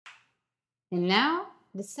And now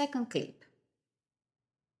the second clip.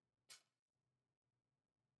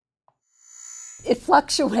 It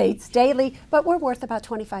fluctuates daily, but we're worth about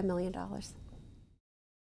 $25 million.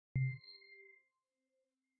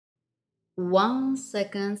 1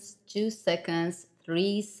 second, 2 seconds,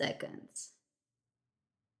 3 seconds.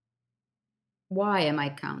 Why am I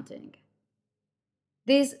counting?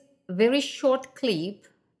 This very short clip,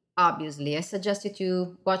 obviously, I suggest you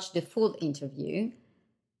to watch the full interview.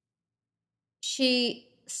 She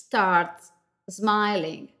starts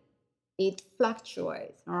smiling. It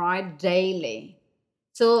fluctuates, all right, daily.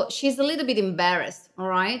 So she's a little bit embarrassed, all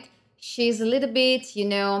right? She's a little bit,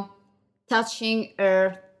 touching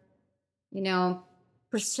her,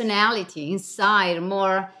 personality inside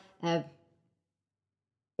more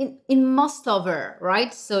in most of her,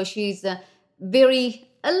 right? So she's a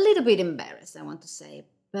little bit embarrassed, I want to say.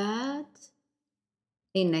 But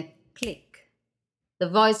in a click, the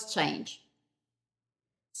voice change.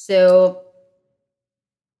 So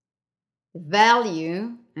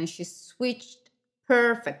value, and she switched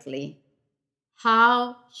perfectly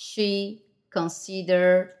how she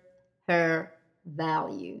considered her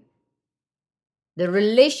value. The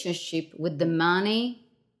relationship with the money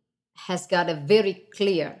has got a very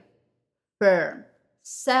clear, firm,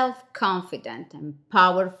 self-confident, and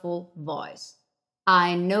powerful voice.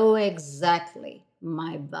 I know exactly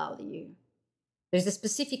my value. There's a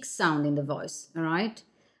specific sound in the voice, all right?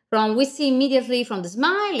 We see immediately from the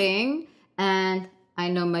smiling, and I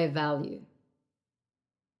know my value.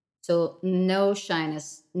 So no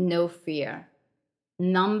shyness, no fear.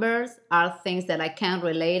 Numbers are things that I can't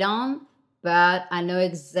relate on, but I know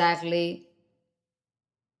exactly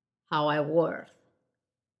how I worth.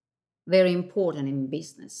 Very important in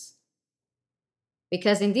business.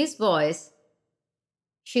 Because in this voice,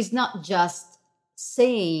 she's not just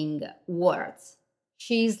saying words.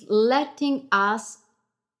 She's letting us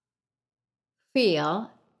feel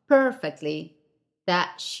perfectly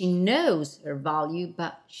that she knows her value,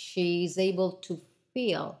 but she's able to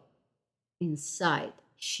feel inside.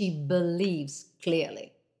 She believes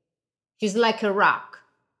clearly. She's like a rock,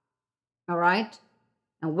 all right?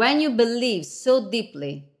 And when you believe so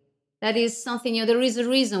deeply, that is something, there is a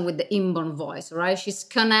reason with the inborn voice, right? She's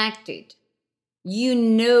connected. You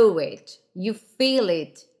know it. You feel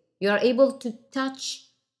it. You are able to touch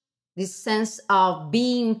this sense of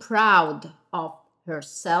being proud of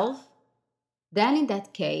herself. Then in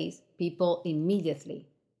that case, people immediately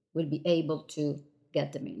will be able to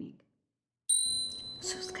get the meaning.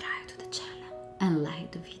 Subscribe to the channel and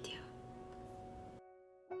like the video.